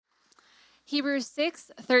Hebrews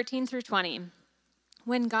 6:13-20.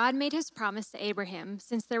 When God made his promise to Abraham,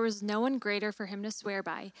 since there was no one greater for him to swear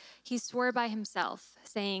by, he swore by himself,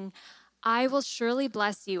 saying, I will surely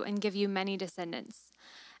bless you and give you many descendants.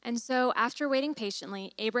 And so, after waiting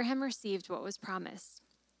patiently, Abraham received what was promised.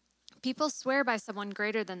 People swear by someone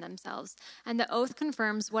greater than themselves, and the oath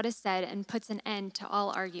confirms what is said and puts an end to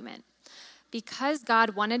all argument. Because God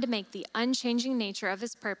wanted to make the unchanging nature of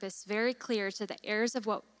his purpose very clear to the heirs of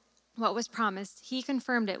what was promised, he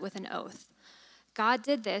confirmed it with an oath. God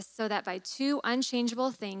did this so that by two unchangeable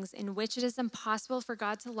things in which it is impossible for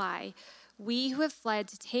God to lie, we who have fled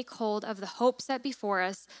to take hold of the hope set before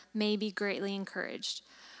us may be greatly encouraged.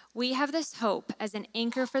 We have this hope as an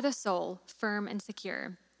anchor for the soul, firm and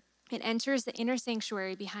secure. It enters the inner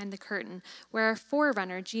sanctuary behind the curtain, where our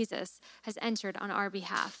forerunner, Jesus, has entered on our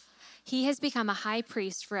behalf. He has become a high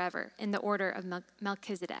priest forever in the order of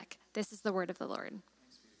Melchizedek. This is the word of the Lord.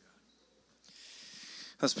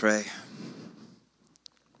 Let's pray.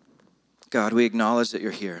 God, we acknowledge that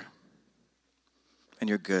you're here and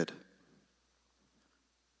you're good.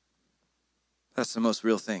 That's the most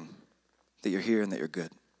real thing, that you're here and that you're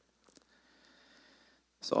good.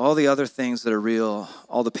 So all the other things that are real,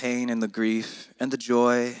 all the pain and the grief and the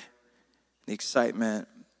joy, the excitement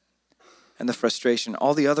and the frustration,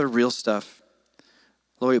 all the other real stuff,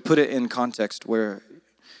 Lord, you put it in context where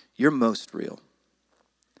you're most real.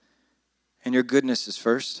 And your goodness is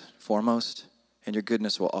first, foremost, and your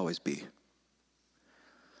goodness will always be.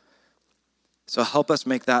 So help us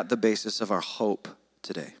make that the basis of our hope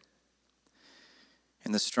today.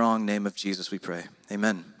 In the strong name of Jesus we pray.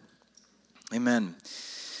 Amen. Amen.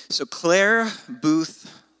 So Clare Boothe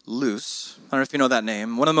Luce, I don't know if you know that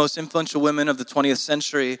name, one of the most influential women of the 20th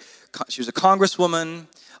century. She was a congresswoman,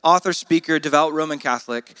 author, speaker, devout Roman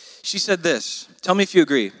Catholic. She said this, tell me if you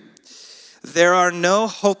agree. There are no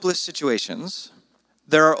hopeless situations.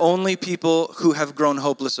 There are only people who have grown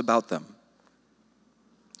hopeless about them.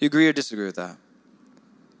 You agree or disagree with that?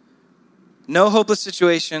 No hopeless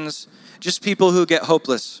situations, just people who get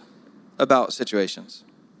hopeless about situations.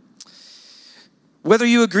 Whether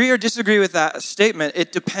you agree or disagree with that statement,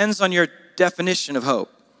 it depends on your definition of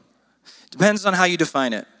hope. It depends on how you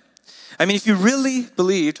define it. I mean, if you really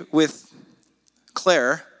believed with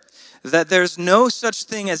Clare that there's no such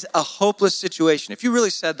thing as a hopeless situation, if you really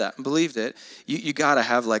said that and believed it, you got to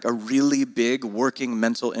have like a really big working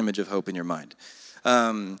mental image of hope in your mind.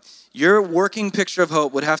 Your working picture of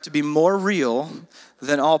hope would have to be more real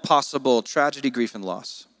than all possible tragedy, grief, and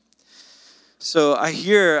loss. So I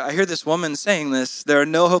hear this woman saying this. There are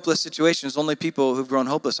no hopeless situations, only people who've grown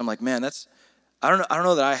hopeless. I'm like, man, I don't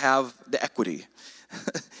know that I have the equity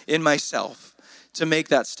in myself to make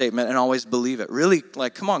that statement and always believe it. Really,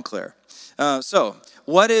 like, come on, Clare. So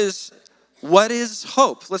what is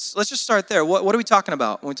hope? Let's just start there. What are we talking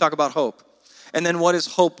about when we talk about hope? And then what is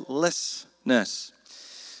hopelessness?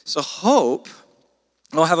 So hope,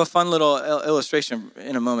 I'll have a fun little illustration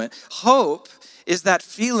in a moment. Hope is that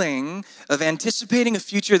feeling of anticipating a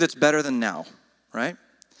future that's better than now, right?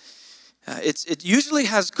 It usually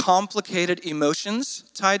has complicated emotions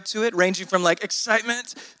tied to it, ranging from like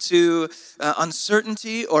excitement to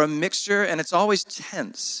uncertainty or a mixture, and it's always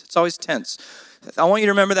tense. It's always tense. I want you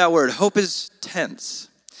to remember that word. Hope is tense.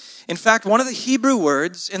 In fact, one of the Hebrew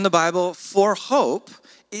words in the Bible for hope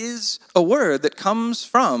is a word that comes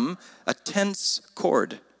from a tense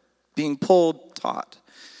cord being pulled taut.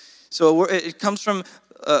 So it comes from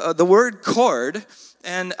the word cord,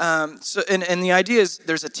 and the idea is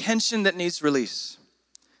there's a tension that needs release.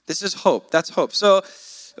 This is hope. That's hope. So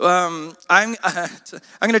I'm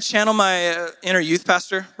going to channel my inner youth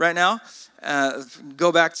pastor right now.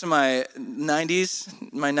 Go back to my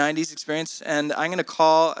 90s experience, and I'm going to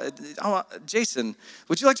call Jason.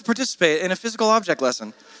 Would you like to participate in a physical object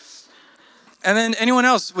lesson? And then anyone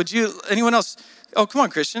else? Oh, come on,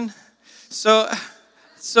 Christian. So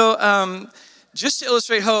just to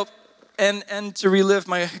illustrate hope and to relive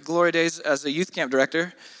my glory days as a youth camp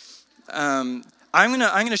director, I'm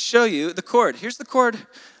gonna show you the chord. Here's the chord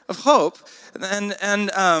of hope.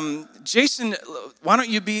 And Jason, why don't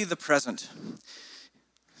you be the present?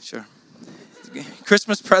 Sure.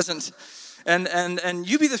 Christmas present. And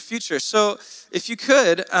you be the future. So if you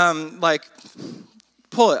could,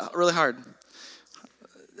 pull it really hard.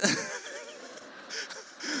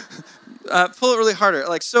 Pull it really harder.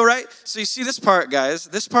 So you see this part, guys.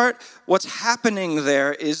 This part, what's happening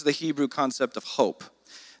there is the Hebrew concept of hope.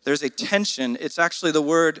 There's a tension. It's actually the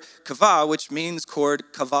word kavah, which means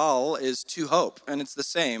chord. Kaval is to hope, and it's the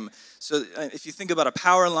same. So if you think about a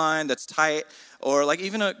power line that's tight, or like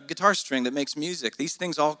even a guitar string that makes music, these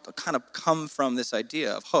things all kind of come from this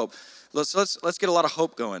idea of hope. Let's get a lot of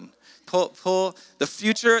hope going. Pull the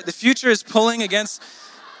future. The future is pulling against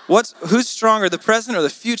who's stronger, the present or the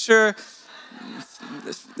future?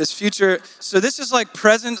 This future. So this is like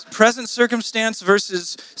present circumstance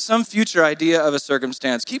versus some future idea of a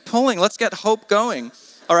circumstance. Keep pulling. Let's get hope going.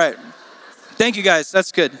 All right. Thank you guys.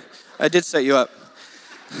 That's good. I did set you up.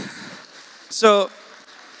 So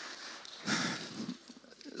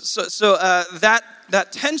that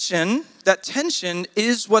tension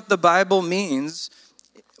is what the Bible means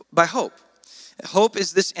by hope. Hope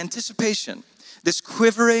is this anticipation, this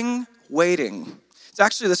quivering waiting. It's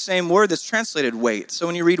actually the same word that's translated wait. So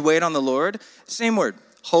when you read wait on the Lord, same word,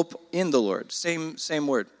 hope in the Lord, same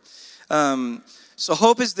word. So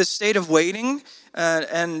hope is this state of waiting,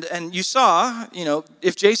 and you saw,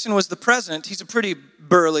 if Jason was the present, he's a pretty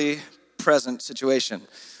burly present situation.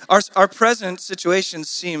 Our present situations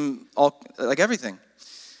seem all like everything,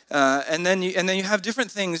 and then you have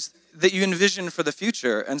different things that you envision for the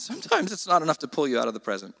future, and sometimes it's not enough to pull you out of the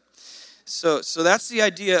present. So that's the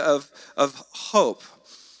idea of hope,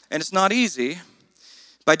 and it's not easy.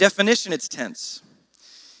 By definition, it's tense.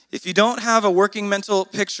 If you don't have a working mental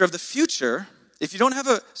picture of the future, if you don't have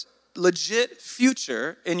a legit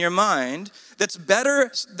future in your mind that's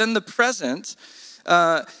better than the present,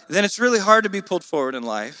 then it's really hard to be pulled forward in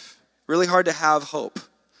life, really hard to have hope.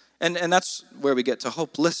 And that's where we get to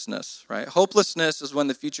hopelessness, right? Hopelessness is when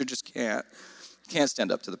the future just can't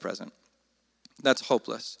stand up to the present. That's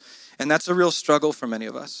hopeless. And that's a real struggle for many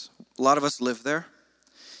of us. A lot of us live there.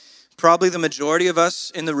 Probably the majority of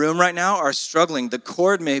us in the room right now are struggling. The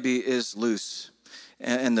cord maybe is loose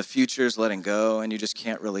and the future is letting go and you just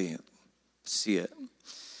can't really see it.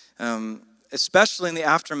 Especially in the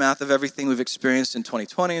aftermath of everything we've experienced in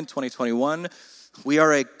 2020 and 2021. We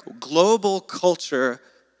are a global culture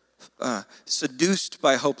seduced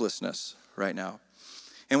by hopelessness right now.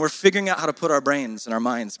 And we're figuring out how to put our brains and our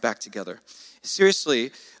minds back together.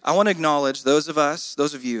 Seriously, I want to acknowledge those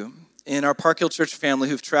of you in our Park Hill Church family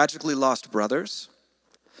who've tragically lost brothers,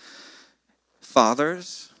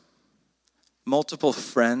 fathers, multiple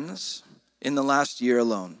friends in the last year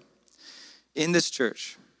alone. In this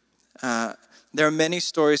church, there are many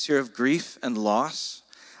stories here of grief and loss.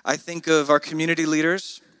 I think of our community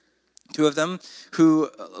leaders, 2 of them,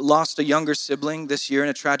 who lost a younger sibling this year in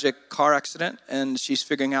a tragic car accident, and she's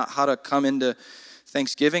figuring out how to come into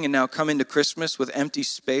Thanksgiving and now come into Christmas with empty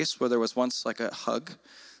space where there was once like a hug.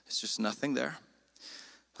 There's just nothing there.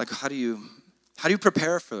 Like, how do you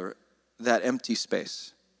prepare for that empty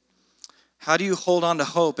space? How do you hold on to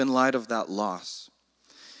hope in light of that loss?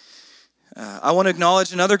 I want to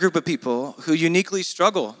acknowledge another group of people who uniquely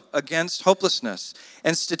struggle against hopelessness.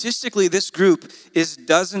 And statistically, this group is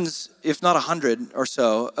dozens, if not 100 or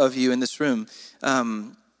so of you in this room.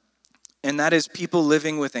 And that is people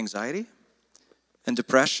living with anxiety and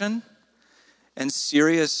depression and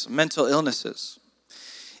serious mental illnesses.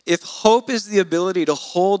 If hope is the ability to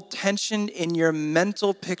hold tension in your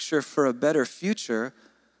mental picture for a better future,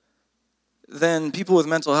 then people with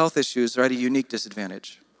mental health issues are at a unique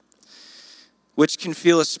disadvantage, which can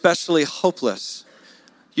feel especially hopeless.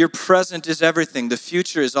 Your present is everything. The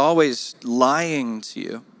future is always lying to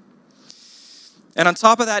you. And on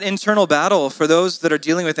top of that internal battle, for those that are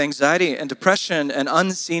dealing with anxiety and depression and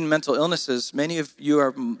unseen mental illnesses, many of you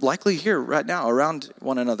are likely here right now around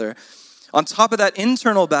one another. On top of that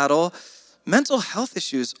internal battle, mental health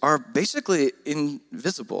issues are basically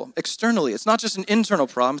invisible externally. It's not just an internal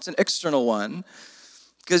problem, it's an external one.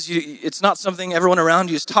 Because it's not something everyone around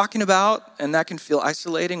you is talking about, and that can feel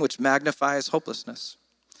isolating, which magnifies hopelessness.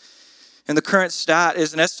 And the current stat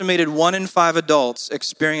is an estimated 1 in 5 adults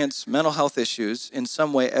experience mental health issues in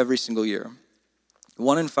some way every single year.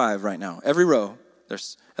 1 in 5 right now. Every row,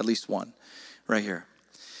 there's at least one right here.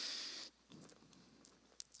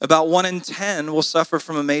 About 1 in 10 will suffer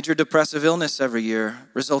from a major depressive illness every year,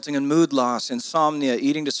 resulting in mood loss, insomnia,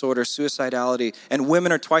 eating disorder, suicidality, and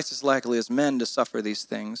women are twice as likely as men to suffer these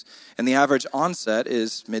things. And the average onset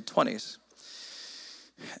is mid-20s.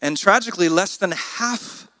 And tragically, less than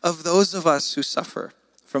half of those of us who suffer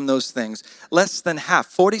from those things, less than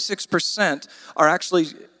half, 46%, are actually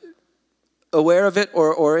aware of it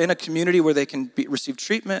or in a community where they can receive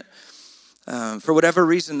treatment. For whatever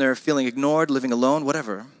reason, they're feeling ignored, living alone,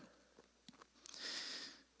 whatever.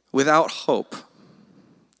 Without hope.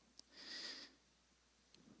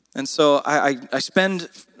 And so I spend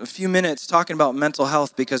a few minutes talking about mental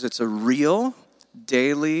health because it's a real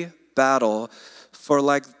daily battle for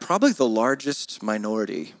probably the largest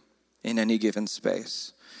minority in any given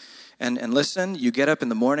space. And listen, you get up in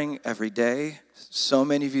the morning every day. So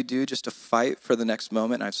many of you do, just to fight for the next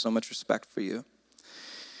moment. I have so much respect for you.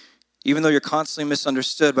 even though you're constantly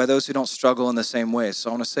misunderstood by those who don't struggle in the same way. So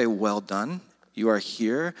I want to say, well done. You are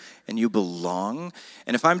here and you belong.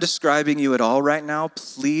 And if I'm describing you at all right now,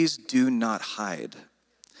 please do not hide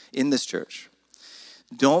in this church.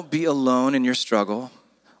 Don't be alone in your struggle.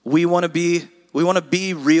 We want to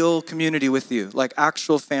be real community with you, like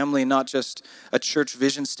actual family, not just a church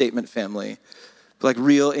vision statement family, but like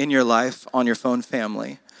real in your life, on your phone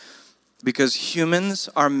family. Because humans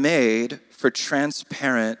are made for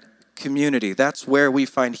transparent community. That's where we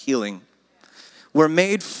find healing. We're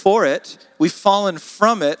made for it. We've fallen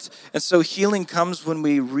from it. And so healing comes when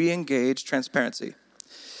we re-engage transparency.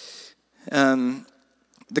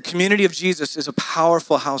 The community of Jesus is a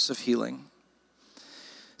powerful house of healing.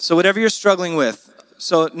 So whatever you're struggling with,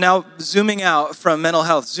 so now zooming out from mental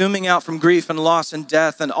health, zooming out from grief and loss and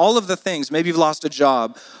death and all of the things, maybe you've lost a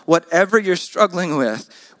job, whatever you're struggling with,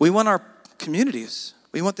 we want our communities.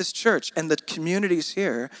 We want this church and the communities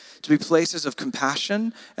here to be places of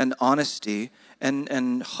compassion and honesty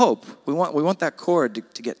and hope. We want that cord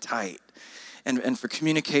to get tight and for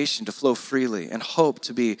communication to flow freely and hope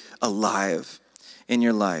to be alive in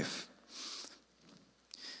your life.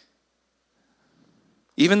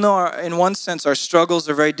 Even though in one sense our struggles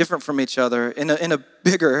are very different from each other, in a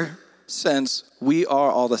bigger sense, we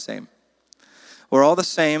are all the same. We're all the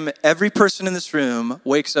same. Every person in this room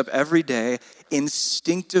wakes up every day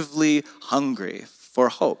instinctively hungry for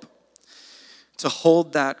hope. To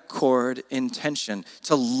hold that cord in tension,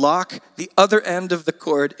 to lock the other end of the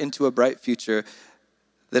cord into a bright future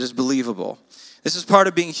that is believable. This is part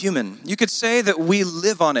of being human. You could say that we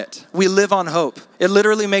live on it. We live on hope. It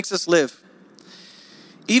literally makes us live.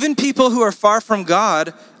 Even people who are far from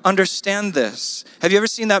God understand this. Have you ever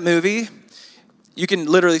seen that movie? You can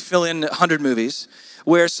literally fill in 100 movies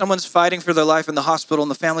where someone's fighting for their life in the hospital and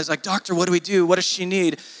the family's like, doctor, what do we do? What does she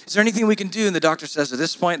need? Is there anything we can do? And the doctor says, at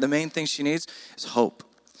this point, the main thing she needs is hope.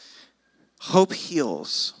 Hope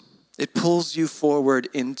heals. It pulls you forward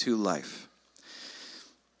into life.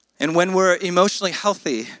 And when we're emotionally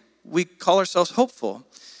healthy, we call ourselves hopeful.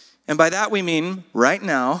 And by that we mean right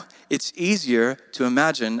now, it's easier to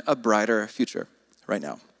imagine a brighter future right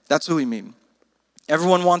now. That's what we mean.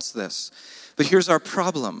 Everyone wants this. But here's our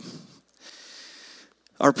problem.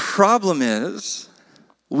 Our problem is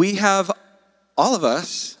we have, all of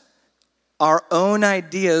us, our own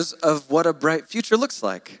ideas of what a bright future looks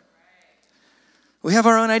like. We have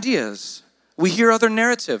our own ideas. We hear other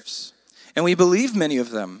narratives, and we believe many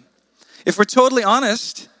of them. If we're totally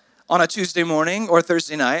honest, on a Tuesday morning or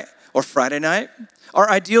Thursday night or Friday night, our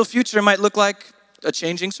ideal future might look like a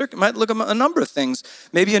changing circuit, might look a number of things.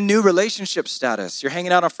 Maybe a new relationship status. You're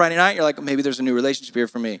hanging out on Friday night, you're like, maybe there's a new relationship here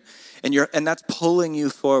for me. And that's pulling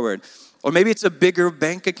you forward. Or maybe it's a bigger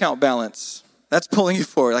bank account balance. That's pulling you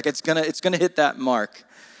forward. Like it's gonna hit that mark.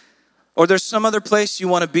 Or there's some other place you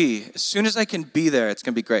want to be. As soon as I can be there, it's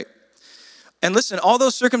gonna be great. And listen, all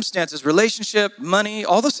those circumstances, relationship, money,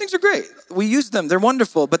 all those things are great. We use them, they're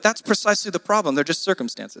wonderful, but that's precisely the problem. They're just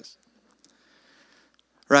circumstances.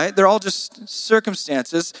 Right? They're all just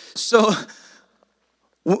circumstances. So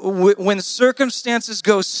when circumstances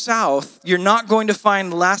go south, you're not going to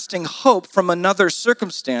find lasting hope from another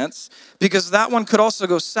circumstance because that one could also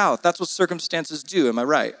go south. That's what circumstances do, am I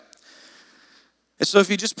right? And so if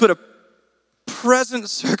you just put a present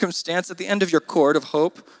circumstance at the end of your cord of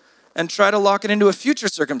hope and try to lock it into a future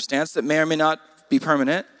circumstance that may or may not be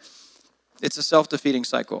permanent, it's a self-defeating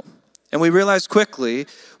cycle. And we realize quickly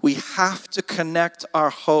we have to connect our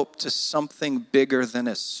hope to something bigger than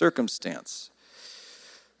a circumstance.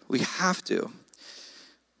 We have to.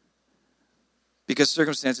 Because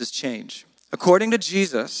circumstances change. According to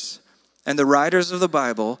Jesus and the writers of the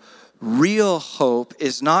Bible, real hope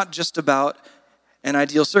is not just about an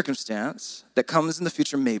ideal circumstance that comes in the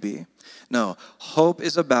future, maybe. No, hope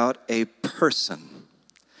is about a person.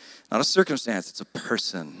 Not a circumstance, it's a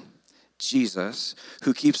person. Jesus,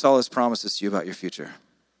 who keeps all his promises to you about your future.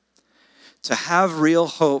 To have real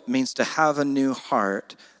hope means to have a new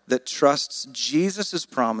heart that trusts Jesus'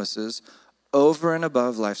 promises over and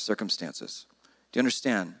above life's circumstances. Do you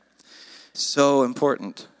understand? So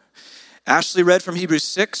important. Ashley read from Hebrews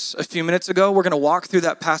 6 a few minutes ago. We're going to walk through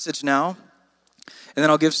that passage now. And then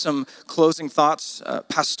I'll give some closing thoughts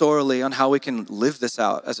pastorally on how we can live this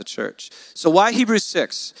out as a church. So why Hebrews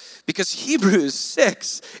 6? Because Hebrews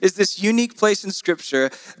 6 is this unique place in Scripture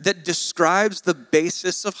that describes the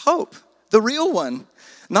basis of hope, the real one,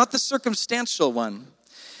 not the circumstantial one.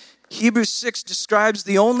 Hebrews 6 describes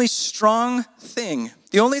the only strong thing,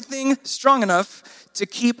 the only thing strong enough to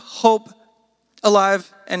keep hope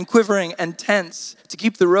alive and quivering and tense, to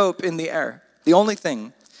keep the rope in the air. The only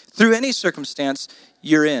thing. Through any circumstance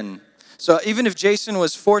you're in. So even if Jason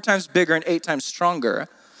was 4 times bigger and 8 times stronger,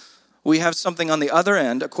 we have something on the other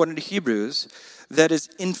end, according to Hebrews, that is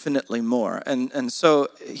infinitely more. And so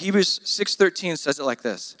Hebrews 6:13 says it like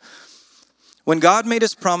this. When God made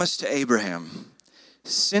his promise to Abraham,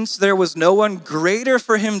 since there was no one greater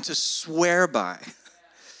for him to swear by,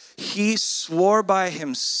 he swore by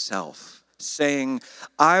himself, saying,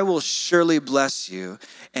 I will surely bless you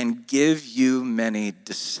and give you many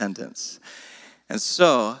descendants. And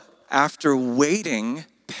so, after waiting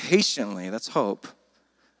patiently, that's hope,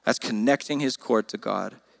 that's connecting his cord to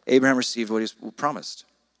God, Abraham received what he promised.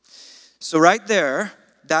 So right there,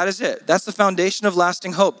 that is it. That's the foundation of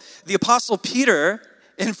lasting hope. The Apostle Peter,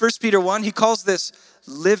 in 1 Peter 1, he calls this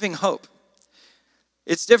living hope.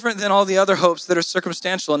 It's different than all the other hopes that are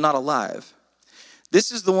circumstantial and not alive.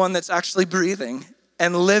 This is the one that's actually breathing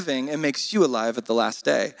and living and makes you alive at the last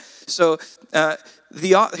day. So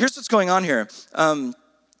here's what's going on here.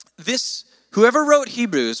 Whoever wrote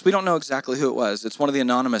Hebrews, we don't know exactly who it was. It's one of the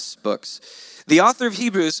anonymous books. The author of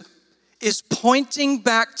Hebrews is pointing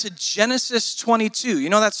back to Genesis 22. You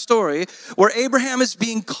know that story where Abraham is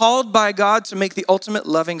being called by God to make the ultimate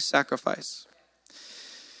loving sacrifice.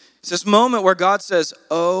 It's this moment where God says,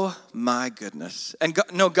 oh my goodness. And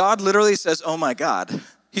God literally says, oh my God.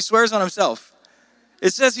 He swears on himself.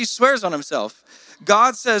 It says he swears on himself.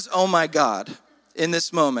 God says, oh my God, in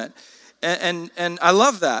this moment. And I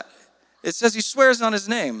love that. It says he swears on his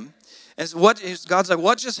name. And God's like,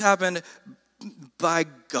 what just happened? By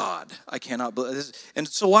God, I cannot believe this. And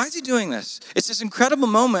so why is he doing this? It's this incredible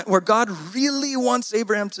moment where God really wants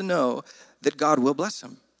Abraham to know that God will bless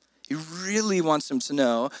him. He really wants him to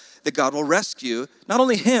know that God will rescue not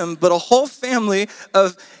only him, but a whole family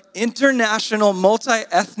of international,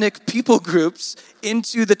 multi-ethnic people groups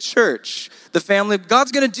into the church. The family,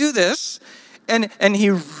 God's going to do this. And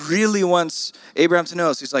he really wants Abraham to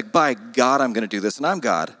know. So he's like, by God, I'm going to do this. And I'm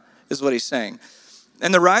God, is what he's saying.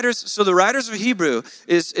 And the writer of Hebrew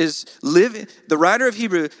is living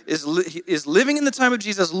in the time of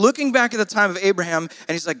Jesus, looking back at the time of Abraham,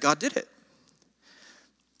 and he's like, God did it.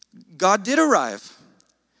 God did arrive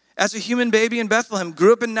as a human baby in Bethlehem,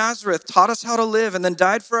 grew up in Nazareth, taught us how to live, and then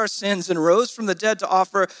died for our sins and rose from the dead to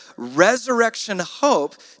offer resurrection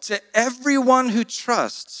hope to everyone who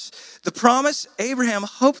trusts. The promise Abraham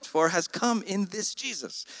hoped for has come in this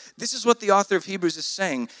Jesus. This is what the author of Hebrews is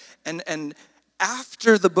saying. And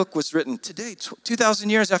after the book was written, today, 2,000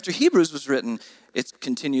 years after Hebrews was written, it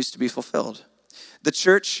continues to be fulfilled. The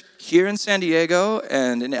church here in San Diego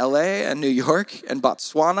and in LA and New York and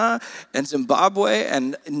Botswana and Zimbabwe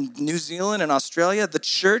and in New Zealand and Australia, the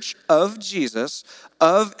church of Jesus,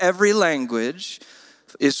 of every language,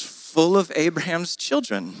 is full of Abraham's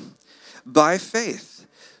children by faith,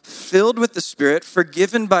 filled with the Spirit,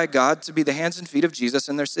 forgiven by God to be the hands and feet of Jesus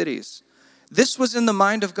in their cities. This was in the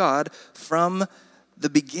mind of God from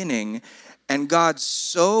the beginning, and God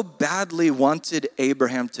so badly wanted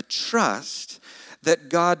Abraham to trust that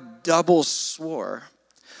God double swore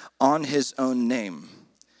on his own name.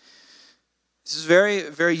 This is very,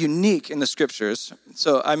 very unique in the scriptures.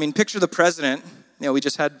 So, I mean, picture the president. You know, we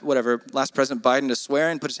just had, last President Biden to swear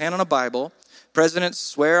and put his hand on a Bible. Presidents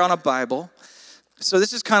swear on a Bible. So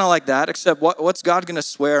this is kind of like that, except what's God going to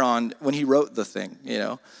swear on when he wrote the thing, you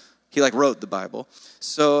know? He wrote the Bible.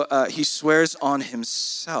 So he swears on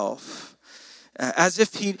himself as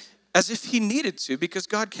if he needed to, because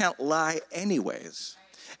God can't lie anyways.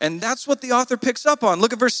 And that's what the author picks up on.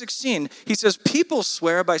 Look at verse 16. He says, people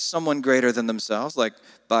swear by someone greater than themselves, like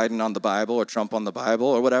Biden on the Bible or Trump on the Bible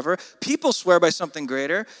or whatever. People swear by something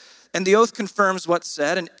greater, and the oath confirms what's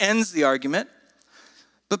said and ends the argument.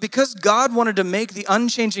 But because God wanted to make the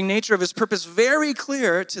unchanging nature of his purpose very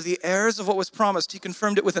clear to the heirs of what was promised, he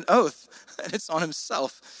confirmed it with an oath, and it's on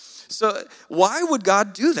himself. So why would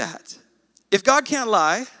God do that? If God can't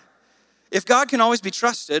lie, if God can always be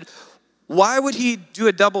trusted, why would he do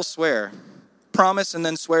a double swear? Promise and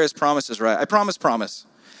then swear his promises right. I promise.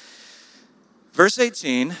 Verse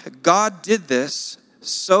 18, God did this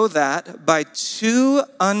so that by 2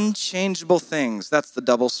 unchangeable things, that's the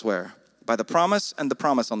double swear, by the promise and the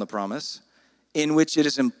promise on the promise, in which it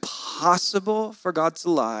is impossible for God to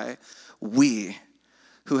lie, we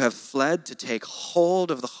who have fled to take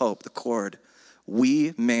hold of the hope, the cord,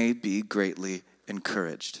 we may be greatly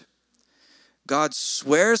encouraged. God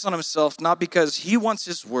swears on himself not because he wants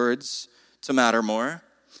his words to matter more.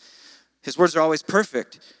 His words are always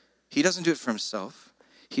perfect. He doesn't do it for himself.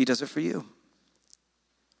 He does it for you.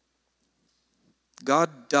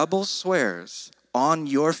 God double swears on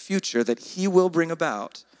your future that he will bring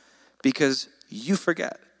about because you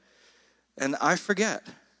forget. And I forget.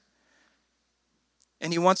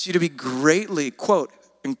 And he wants you to be greatly, quote,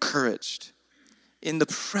 encouraged in the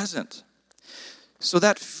present. So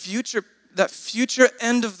that future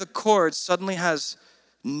end of the cord suddenly has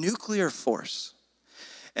nuclear force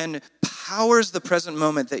and powers the present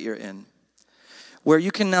moment that you're in, where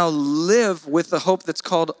you can now live with the hope that's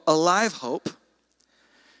called alive hope,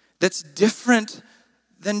 that's different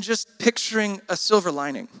than just picturing a silver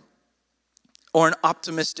lining or an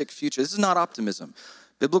optimistic future. This is not optimism.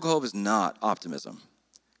 Biblical hope is not optimism,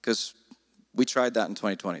 because we tried that in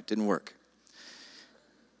 2020. It didn't work.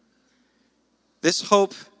 This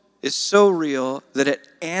hope is so real that it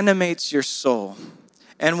animates your soul.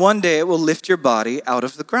 And one day it will lift your body out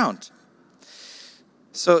of the ground.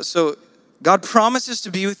 So God promises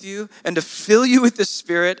to be with you and to fill you with the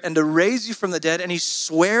Spirit and to raise you from the dead. And he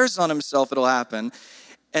swears on himself it'll happen.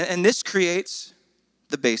 And this creates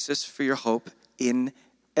the basis for your hope in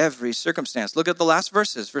every circumstance. Look at the last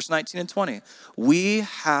verses, verse 19 and 20. We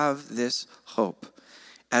have this hope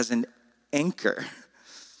as an anchor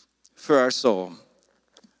for our soul.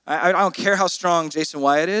 I don't care how strong Jason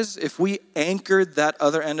Wyatt is. If we anchored that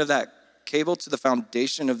other end of that cable to the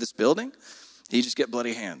foundation of this building, he'd just get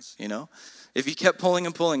bloody hands, you know? If he kept pulling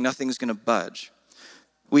and pulling, nothing's going to budge.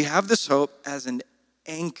 We have this hope as an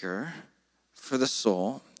anchor for the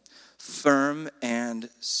soul, firm and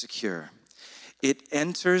secure. It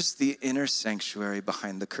enters the inner sanctuary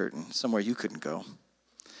behind the curtain, somewhere you couldn't go,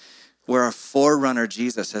 where our forerunner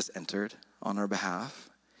Jesus has entered on our behalf.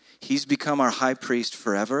 He's become our high priest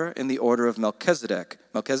forever in the order of Melchizedek.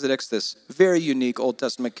 Melchizedek's this very unique Old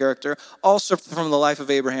Testament character, also from the life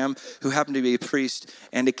of Abraham, who happened to be a priest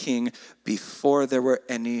and a king before there were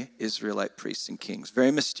any Israelite priests and kings.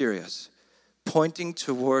 Very mysterious, pointing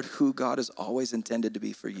toward who God has always intended to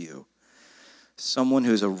be for you. Someone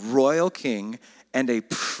who's a royal king and a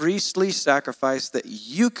priestly sacrifice that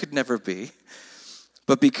you could never be.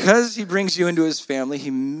 But because he brings you into his family, he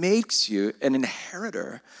makes you an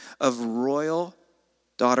inheritor of royal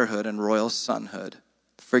daughterhood and royal sonhood,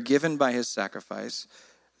 forgiven by his sacrifice.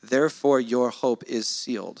 Therefore, your hope is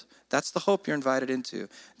sealed. That's the hope you're invited into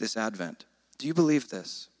this Advent. Do you believe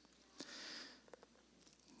this?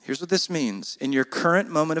 Here's what this means. In your current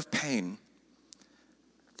moment of pain,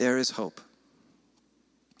 there is hope.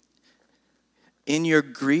 In your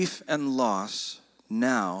grief and loss,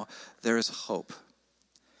 now there is hope.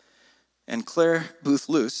 And Claire Booth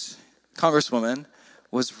Luce, Congresswoman,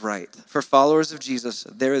 was right. For followers of Jesus,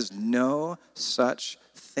 there is no such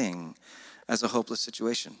thing as a hopeless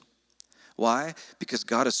situation. Why? Because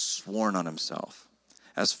God has sworn on himself.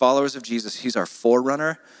 As followers of Jesus, he's our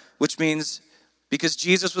forerunner, which means because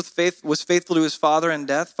Jesus was faithful to his Father in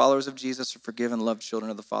death, followers of Jesus are forgiven, loved children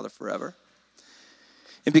of the Father forever.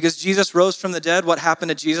 And because Jesus rose from the dead, what happened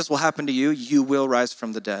to Jesus will happen to you. You will rise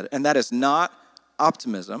from the dead. And that is not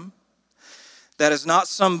optimism. That is not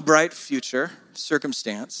some bright future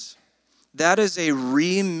circumstance. That is a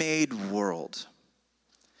remade world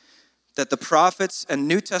that the prophets and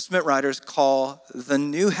New Testament writers call the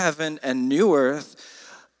new heaven and new earth,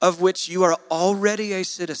 of which you are already a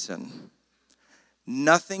citizen.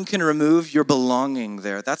 Nothing can remove your belonging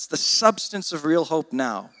there. That's the substance of real hope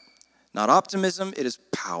now. Not optimism, it is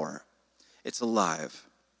power. It's alive.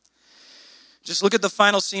 Just look at the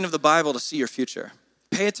final scene of the Bible to see your future.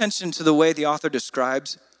 Pay attention to the way the author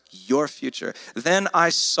describes your future. Then I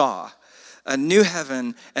saw a new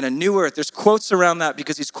heaven and a new earth. There's quotes around that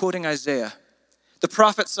because he's quoting Isaiah. The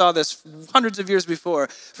prophet saw this hundreds of years before.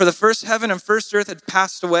 For the first heaven and first earth had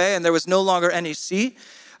passed away, and there was no longer any sea.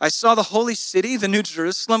 I saw the holy city, the new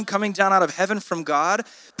Jerusalem, coming down out of heaven from God,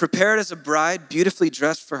 prepared as a bride, beautifully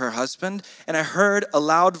dressed for her husband. And I heard a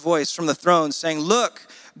loud voice from the throne saying, "Look,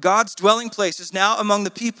 God's dwelling place is now among the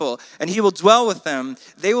people, and he will dwell with them.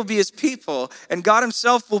 They will be his people, and God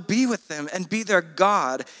himself will be with them and be their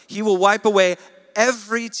God. He will wipe away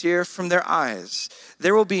every tear from their eyes.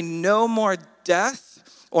 There will be no more death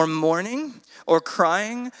or mourning or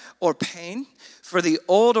crying or pain, for the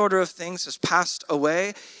old order of things has passed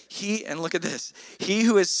away." And look at this, he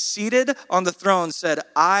who is seated on the throne said,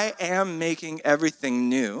 "I am making everything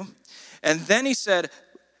new." And then he said,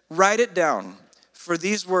 "Write it down, for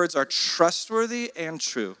these words are trustworthy and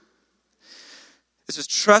true." This is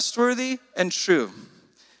trustworthy and true.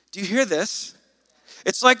 Do you hear this?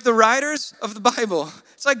 It's like the writers of the Bible.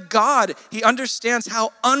 It's like God, he understands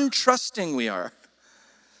how untrusting we are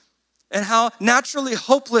and how naturally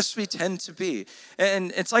hopeless we tend to be.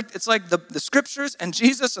 And it's like the scriptures and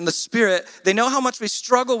Jesus and the Spirit, they know how much we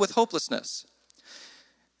struggle with hopelessness.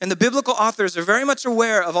 And the biblical authors are very much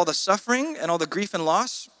aware of all the suffering and all the grief and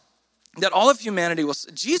loss. That all of humanity will,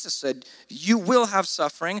 Jesus said, you will have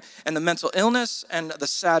suffering, and the mental illness and the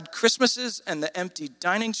sad Christmases and the empty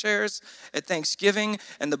dining chairs at Thanksgiving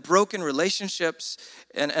and the broken relationships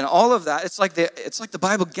and all of that. It's like the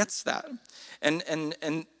Bible gets that. And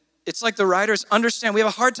it's like the writers understand. We have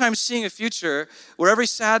a hard time seeing a future where every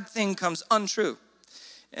sad thing comes untrue.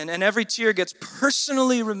 And every tear gets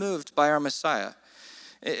personally removed by our Messiah.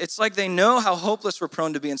 It's like they know how hopeless we're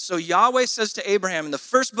prone to be. And so Yahweh says to Abraham in the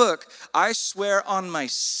first book, I swear on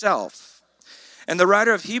myself. And the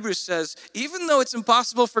writer of Hebrews says, even though it's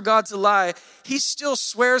impossible for God to lie, he still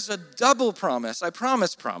swears a double promise. I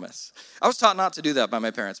promise. I was taught not to do that by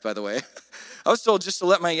my parents, by the way. I was told just to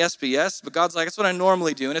let my yes be yes, but God's like, that's what I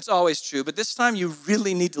normally do, and it's always true. But this time you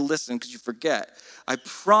really need to listen because you forget. I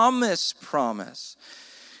promise.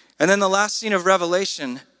 And then the last scene of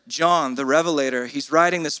Revelation, John, the revelator, he's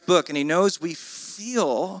writing this book, and he knows we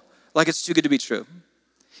feel like it's too good to be true.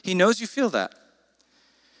 He knows you feel that.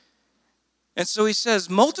 And so he says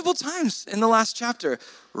multiple times in the last chapter,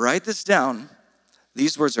 write this down.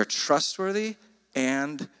 These words are trustworthy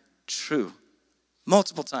and true.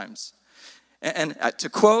 Multiple times. And to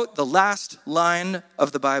quote the last line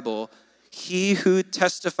of the Bible, he who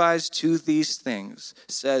testifies to these things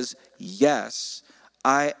says, yes,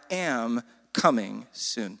 I am coming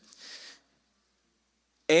soon.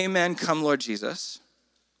 Amen, come Lord Jesus.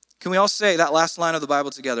 Can we all say that last line of the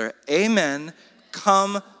Bible together? Amen,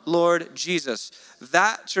 come Lord Jesus.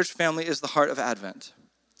 That, church family, is the heart of Advent.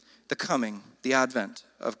 The coming, the advent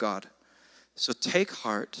of God. So take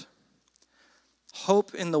heart.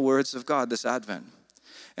 Hope in the words of God this Advent.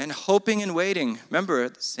 And hoping and waiting, remember,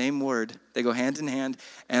 the same word. They go hand in hand.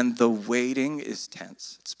 And the waiting is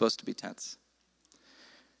tense. It's supposed to be tense.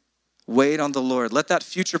 Wait on the Lord. Let that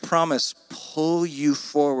future promise pull you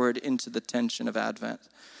forward into the tension of Advent.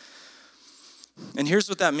 And here's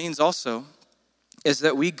what that means also, is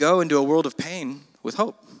that we go into a world of pain with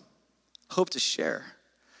hope. Hope to share.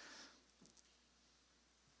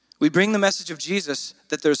 We bring the message of Jesus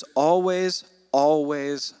that there's always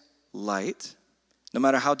light, no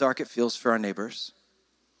matter how dark it feels for our neighbors.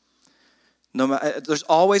 There's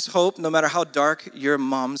always hope, no matter how dark your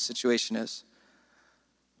mom's situation is.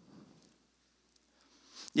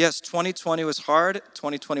 Yes, 2020 was hard.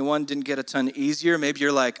 2021 didn't get a ton easier. Maybe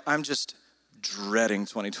you're like, I'm just dreading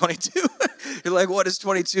 2022. You're like, what is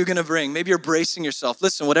 22 going to bring? Maybe you're bracing yourself.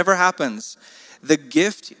 Listen, whatever happens, the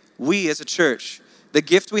gift we as a church, the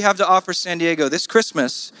gift we have to offer San Diego this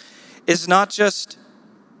Christmas is not just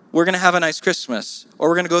we're going to have a nice Christmas or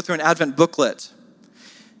we're going to go through an Advent booklet.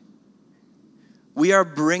 We are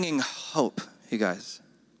bringing hope, you guys.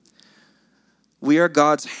 We are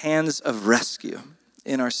God's hands of rescue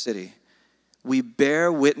in our city. We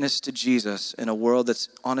bear witness to Jesus in a world that's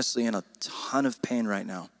honestly in a ton of pain right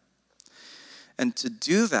now. And to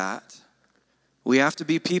do that, we have to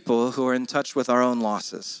be people who are in touch with our own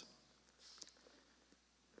losses.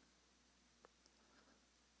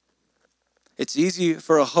 It's easy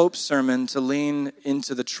for a hope sermon to lean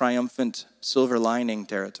into the triumphant silver lining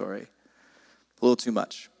territory a little too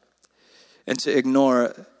much, and to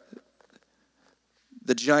ignore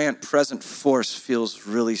the giant present force feels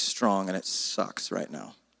really strong and it sucks right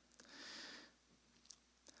now.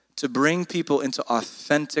 To bring people into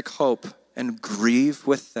authentic hope and grieve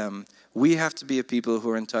with them, we have to be a people who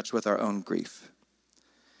are in touch with our own grief.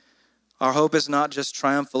 Our hope is not just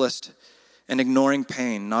triumphalist and ignoring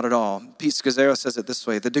pain, not at all. Pete Scazzero says it this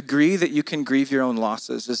way: the degree that you can grieve your own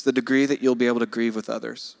losses is the degree that you'll be able to grieve with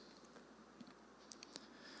others.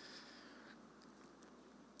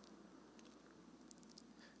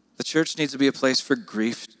 The church needs to be a place for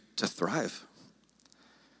grief to thrive.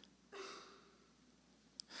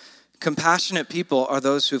 Compassionate people are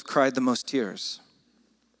those who've cried the most tears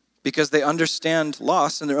because they understand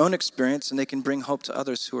loss in their own experience and they can bring hope to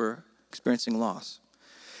others who are experiencing loss.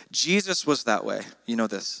 Jesus was that way. You know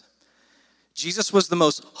this. Jesus was the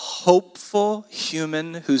most hopeful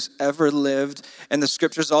human who's ever lived, and the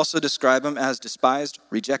scriptures also describe him as despised,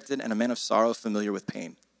 rejected, and a man of sorrow, familiar with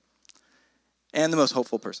pain. And the most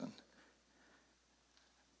hopeful person.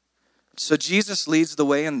 So Jesus leads the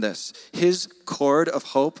way in this. His cord of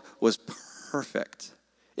hope was perfect,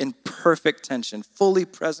 in perfect tension, fully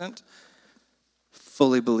present,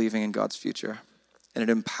 fully believing in God's future. And it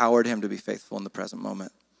empowered him to be faithful in the present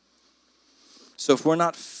moment. So if we're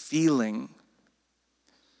not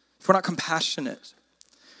compassionate,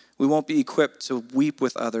 we won't be equipped to weep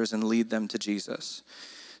with others and lead them to Jesus.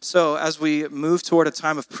 So as we move toward a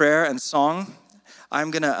time of prayer and song, I'm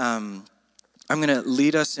gonna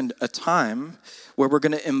lead us in a time where we're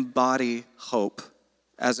gonna embody hope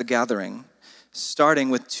as a gathering. starting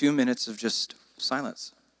with 2 minutes of just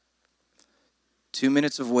silence. 2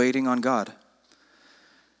 minutes of waiting on God.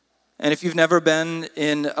 And if you've never been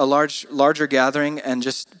in a larger gathering and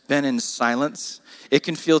just been in silence, it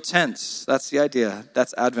can feel tense. That's the idea.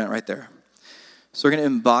 That's Advent right there. So we're going to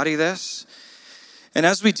embody this. And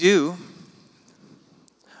as we do,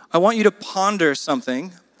 I want you to ponder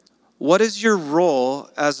something. What is your role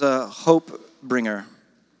as a hope bringer?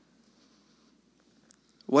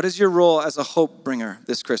 What is your role as a hope bringer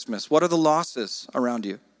this Christmas? What are the losses around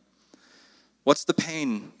you? What's the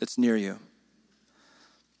pain that's near you?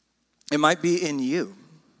 It might be in you.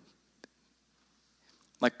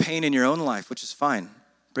 Like pain in your own life, which is fine.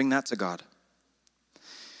 Bring that to God.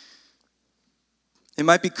 It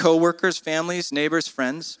might be coworkers, families, neighbors,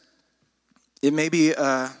 friends. It may be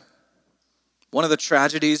one of the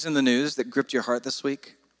tragedies in the news that gripped your heart this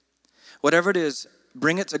week. Whatever it is,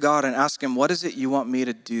 bring it to God and ask him, what is it you want me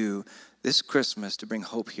to do this Christmas to bring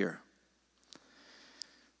hope here?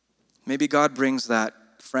 Maybe God brings that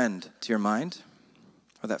friend to your mind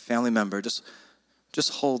or that family member. Just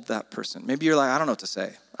hold that person. Maybe you're like, I don't know what to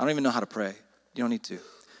say. I don't even know how to pray. You don't need to.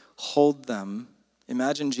 Hold them.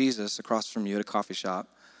 Imagine Jesus across from you at a coffee shop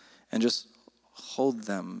and just hold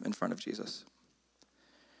them in front of Jesus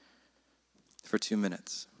for 2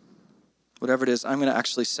 minutes. Whatever it is, I'm going to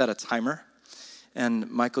actually set a timer. And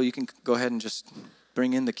Michael, you can go ahead and just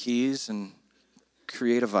bring in the keys and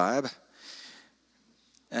create a vibe.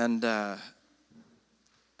 And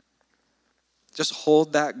just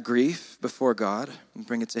hold that grief before God and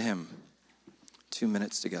bring it to him. 2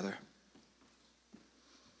 minutes together.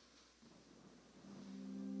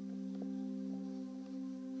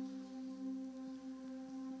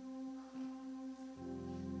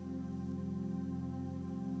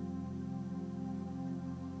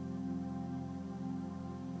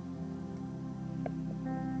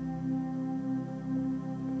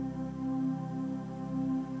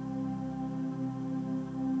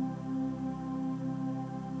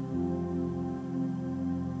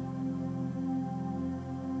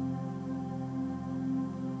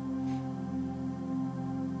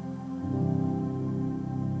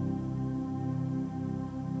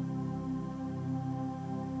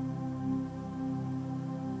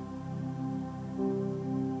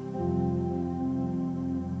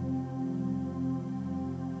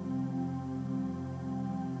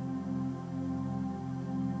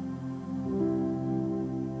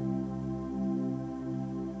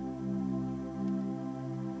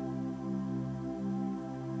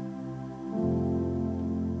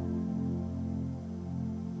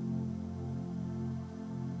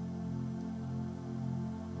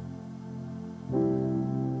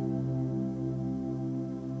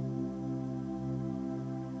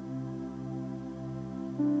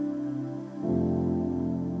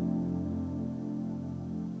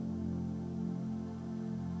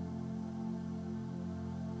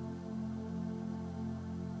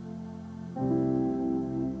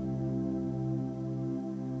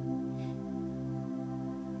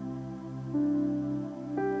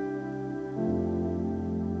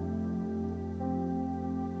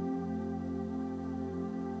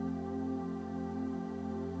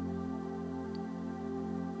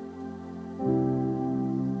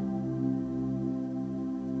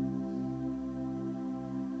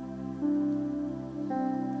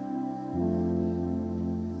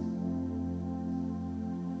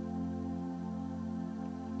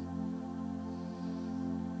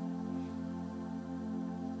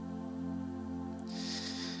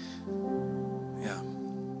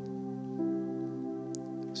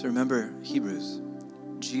 So remember Hebrews.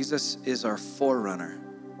 Jesus is our forerunner.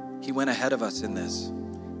 He went ahead of us in this.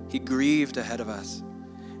 He grieved ahead of us.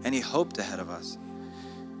 And he hoped ahead of us.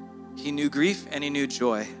 He knew grief and he knew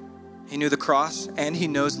joy. He knew the cross and he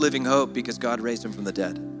knows living hope because God raised him from the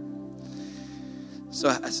dead.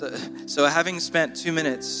 So having spent 2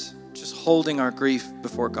 minutes just holding our grief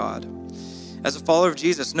before God, as a follower of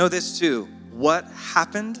Jesus, know this too. What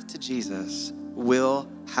happened to Jesus will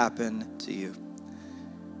happen to you.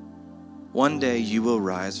 One day you will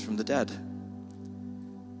rise from the dead.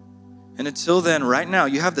 And until then, right now,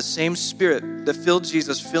 you have the same Spirit that filled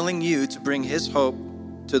Jesus, filling you to bring his hope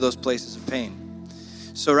to those places of pain.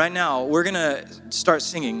 So right now, we're going to start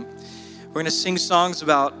singing. We're going to sing songs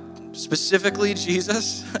about specifically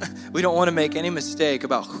Jesus. We don't want to make any mistake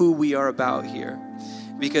about who we are about here,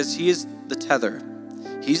 because he is the tether.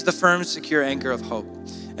 He's the firm, secure anchor of hope.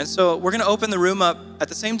 And so we're going to open the room up at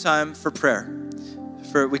the same time for prayer.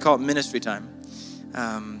 We call it ministry time.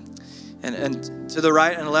 And to the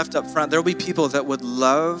right and left up front, there will be people that would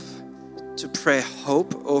love to pray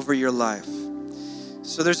hope over your life.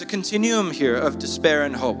 So there's a continuum here of despair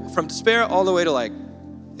and hope. From despair all the way to like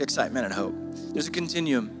excitement and hope. There's a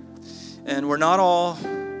continuum. And we're not all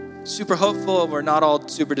super hopeful. We're not all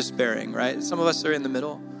super despairing, right? Some of us are in the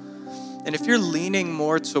middle. And if you're leaning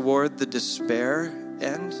more toward the despair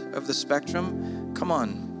end of the spectrum, come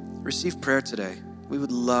on, receive prayer today. We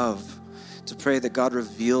would love to pray that God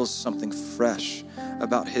reveals something fresh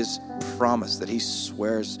about his promise that he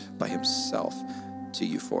swears by himself to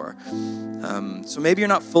you for. So maybe you're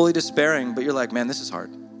not fully despairing, but you're like, man, this is hard.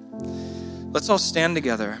 Let's all stand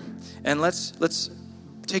together and let's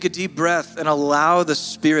take a deep breath and allow the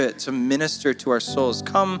Spirit to minister to our souls.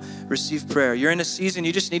 Come receive prayer. You're in a season,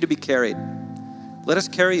 you just need to be carried. Let us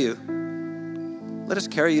carry you. Let us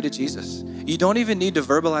carry you to Jesus. You don't even need to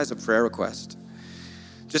verbalize a prayer request.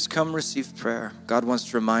 Just come receive prayer. God wants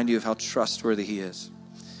to remind you of how trustworthy he is.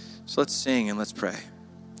 So let's sing and let's pray.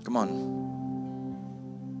 Come on.